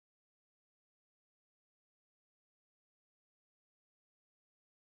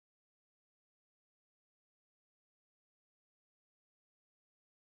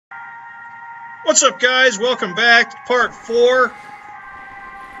What's up, guys? Welcome back to part 4.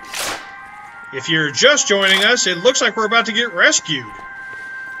 If you're just joining us, it looks like we're about to get rescued.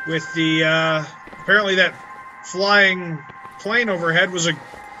 With the, apparently that flying plane overhead was a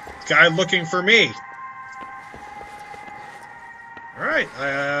guy looking for me. Alright,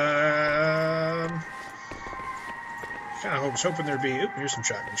 kind of was hoping there'd be... Oop, here's some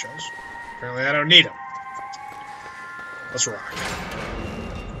shotgun shells. Apparently I don't need them. Let's rock.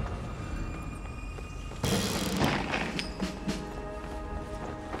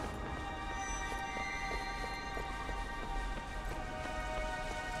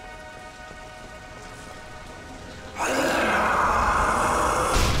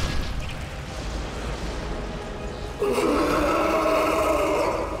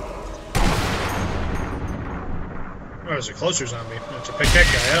 Oh, there's a closer zombie. I have to pick that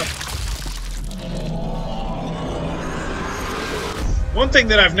guy up. One thing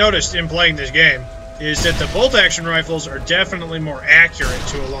that I've noticed in playing this game is that the bolt-action rifles are definitely more accurate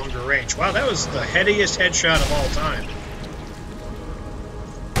to a longer range. Wow, that was the headiest headshot of all time.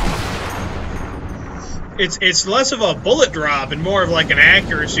 It's less of a bullet drop and more of like an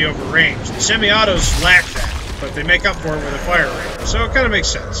accuracy over range. The semi-autos lack that, but they make up for it with a fire rate, so it kind of makes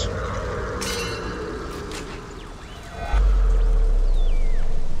sense.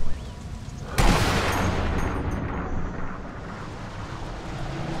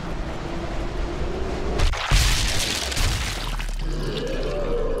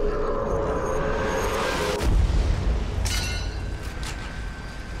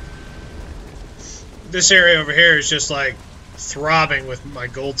 This area over here is just like throbbing with my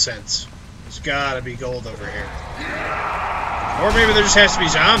gold sense. There's gotta be gold over here. Or maybe there just has to be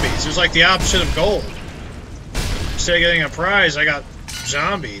zombies. There's like the opposite of gold. Instead of getting a prize, I got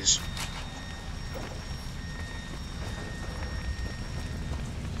zombies.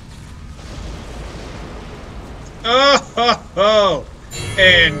 Oh, ho, ho.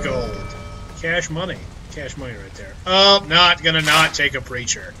 And gold. Cash money. Cash money right there. Oh, not gonna not take a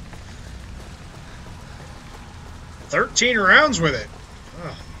preacher. 13 rounds with it.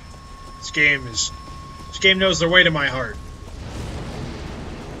 Oh, this game knows their way to my heart.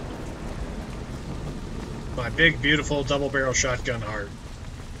 My big, beautiful double-barrel shotgun heart.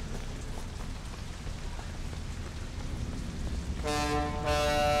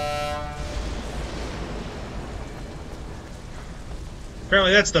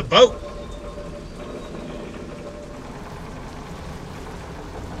 Apparently that's the boat.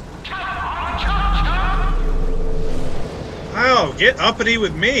 Oh, get uppity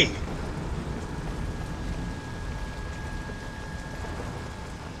with me.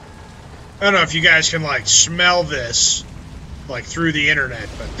 I don't know if you guys can, like, smell this, like, through the internet,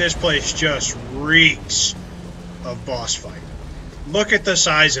 but this place just reeks of boss fight. Look at the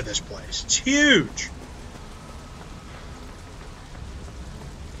size of this place. It's huge.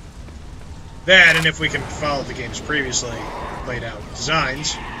 That, and if we can follow the game's previously laid out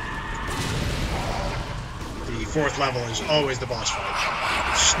designs, the 4th level is always the boss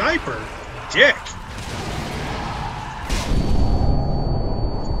fight. Sniper? Dick.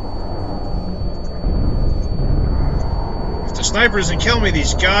 If the sniper doesn't kill me,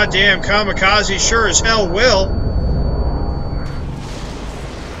 these goddamn kamikazes sure as hell will.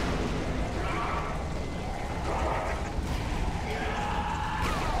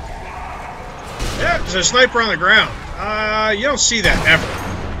 Yeah, there's a sniper on the ground. You don't see that ever.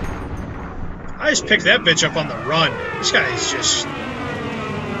 I just picked that bitch up on the run. This guy is just...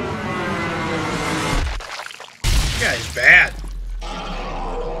 This guy is bad.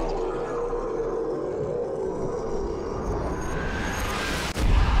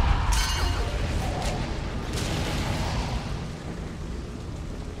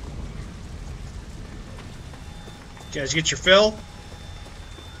 You guys get your fill?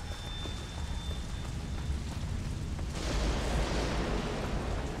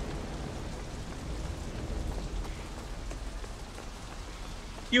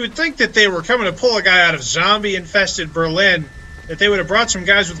 You would think that they were coming to pull a guy out of zombie-infested Berlin, that they would have brought some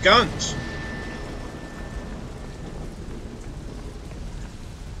guys with guns.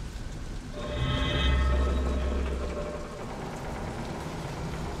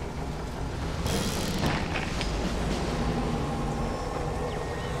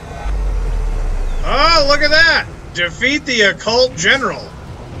 Oh, look at that! Defeat the occult general.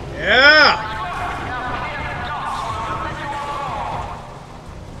 Yeah!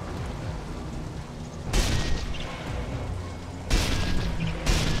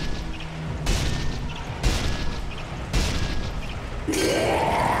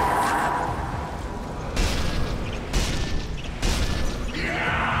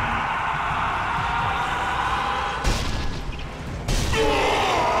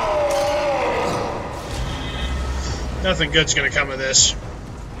 Nothing good's gonna come of this.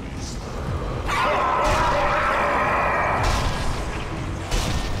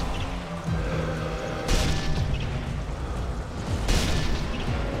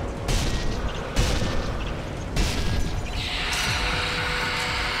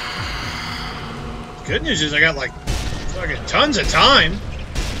 Good news is I got like fucking tons of time.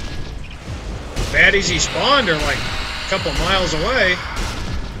 Baddies he spawned are like a couple miles away.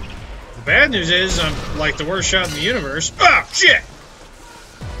 The bad news is I'm like the worst shot in the universe. Oh shit!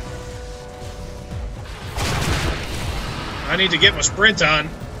 I need to get my sprint on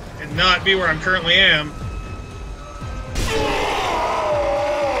and not be where I'm currently am.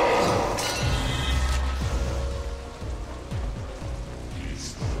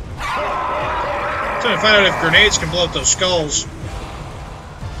 I'm trying to find out if grenades can blow up those skulls.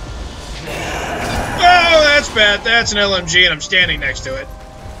 Oh, that's bad. That's an LMG and I'm standing next to it.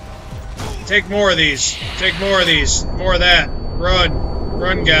 Take more of these. Take more of these. More of that. Run.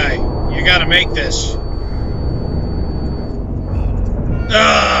 Run, guy. You gotta make this.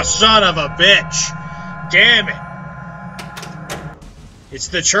 Ah, son of a bitch. Damn it. It's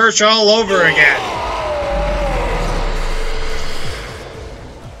the church all over again.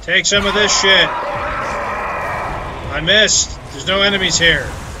 Take some of this shit. I missed. There's no enemies here.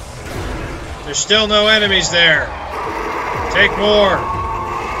 There's still no enemies there. Take more.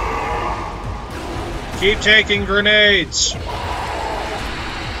 Keep taking grenades.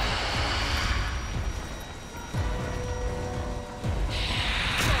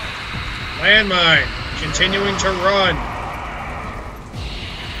 Landmine. Continuing to run.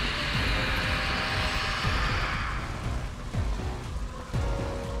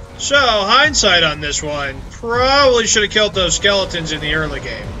 So, hindsight on this one. Probably should have killed those skeletons in the early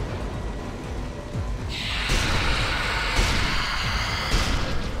game.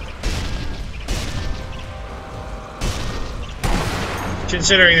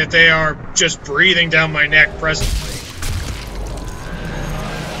 Considering that they are just breathing down my neck presently.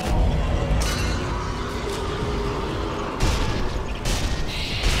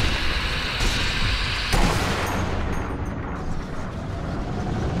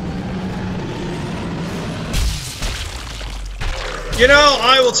 You know,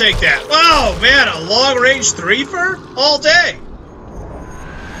 I will take that. Oh, man, a long-range threefer? All day.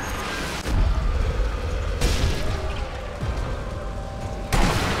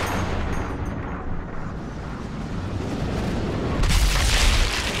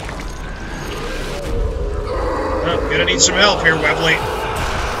 Oh, gonna need some help here, Webley.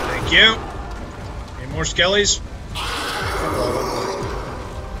 Thank you. Any more skellies?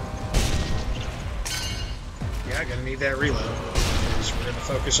 Yeah, gonna need that reload. We're going to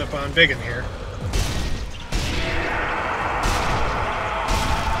focus up on Biggin here.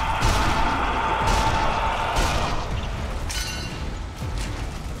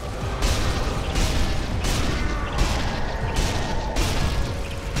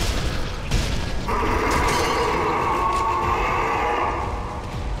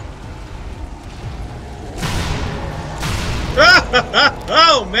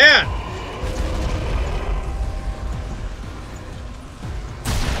 Oh, man!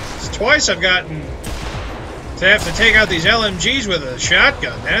 Twice I've gotten to have to take out these LMGs with a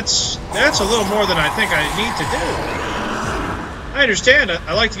shotgun. That's a little more than I think I need to do. I understand.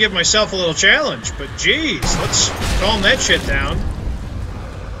 I like to give myself a little challenge, but geez, let's calm that shit down.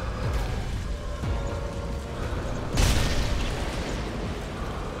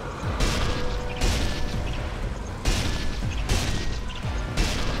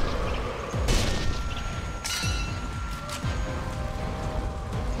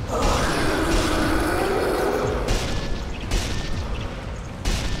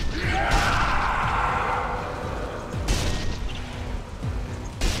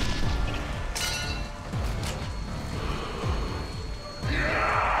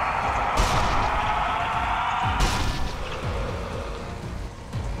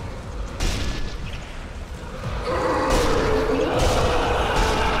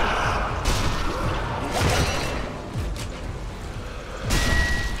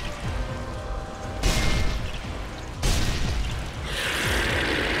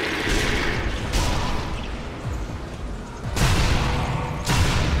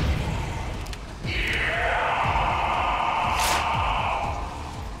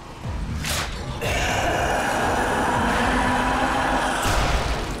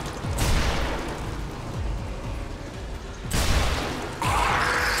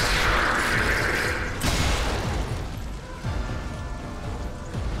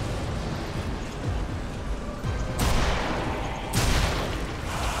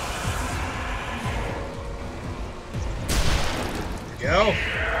 go.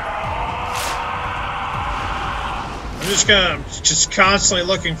 I'm just constantly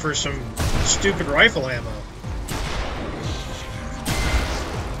looking for some stupid rifle ammo.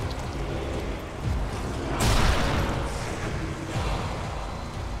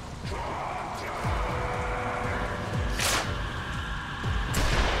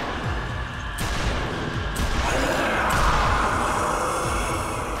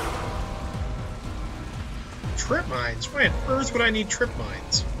 Trip mines? Why on earth would I need trip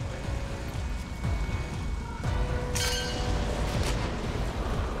mines?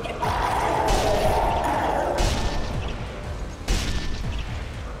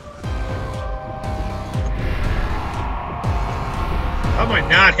 How am I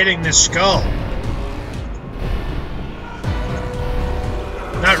not hitting this skull?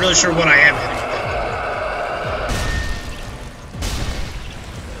 Not really sure what I am hitting.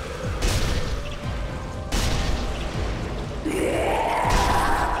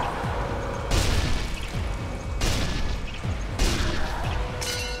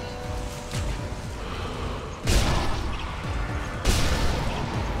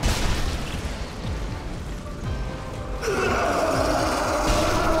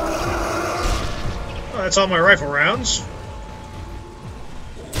 That's all my rifle rounds.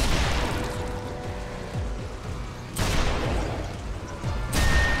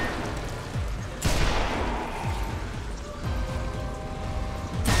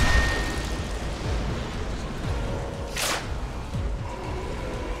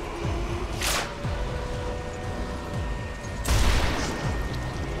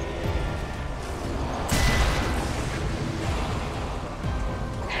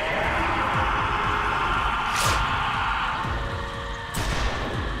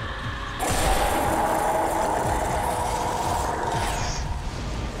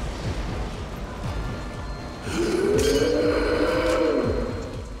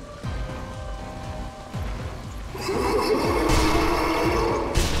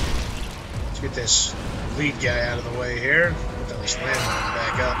 Get this lead guy out of the way here. Put down this landmine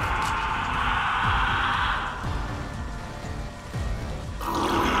back up.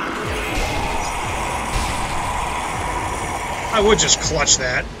 I would just clutch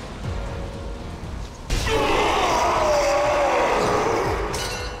that.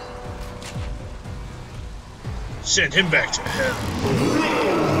 Send him back to hell.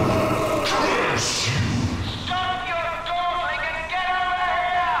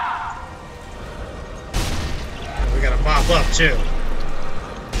 Mop up too.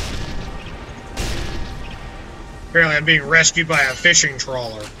 Apparently I'm being rescued by a fishing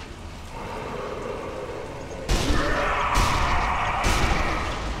trawler.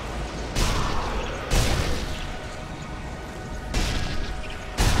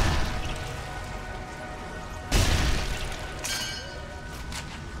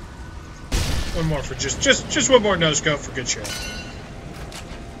 One more for just one more no scope for good show.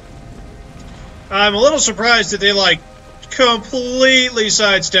 I'm a little surprised that they like completely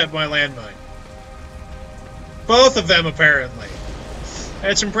sidestepped my landmine. Both of them, apparently.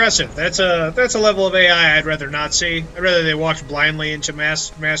 That's impressive. That's a level of AI I'd rather not see. I'd rather they walked blindly into mass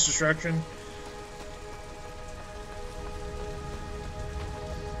destruction.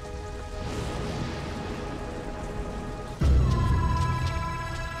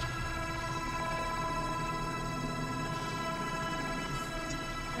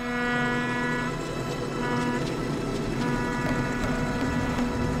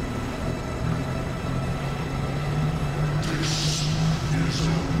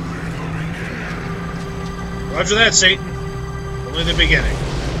 Roger that, Satan. Only the beginning.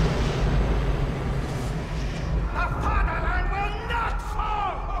 The fatherland will not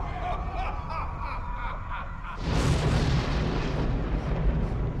fall!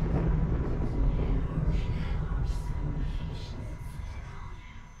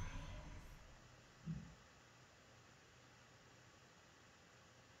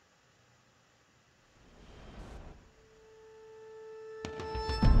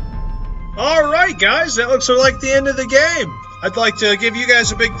 Alright guys, that looks like the end of the game. I'd like to give you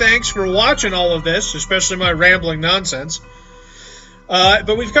guys a big thanks for watching all of this, especially my rambling nonsense.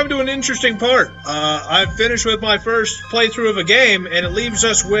 But we've come to an interesting part. I've finished with my first playthrough of a game, and it leaves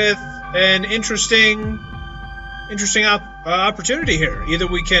us with an interesting opportunity here. Either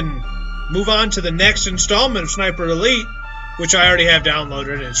we can move on to the next installment of Sniper Elite, which I already have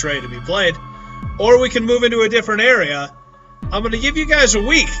downloaded and it's ready to be played, or we can move into a different area. I'm going to give you guys a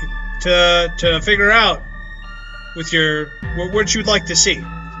week to figure out with what you'd like to see.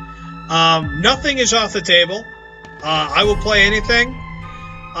 Nothing is off the table. I will play anything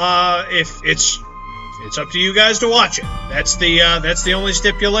if It's up to you guys to watch it. That's the only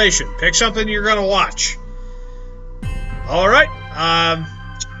stipulation. Pick something you're gonna watch. All right.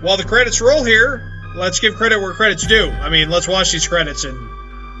 While the credits roll here, let's give credit where credit's due. I mean, let's watch these credits and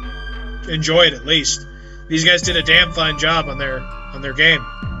enjoy it at least. These guys did a damn fine job on their game.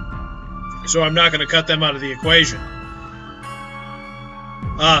 So I'm not going to cut them out of the equation.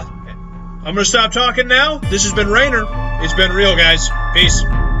 I'm going to stop talking now. This has been Rainer. It's been real, guys. Peace.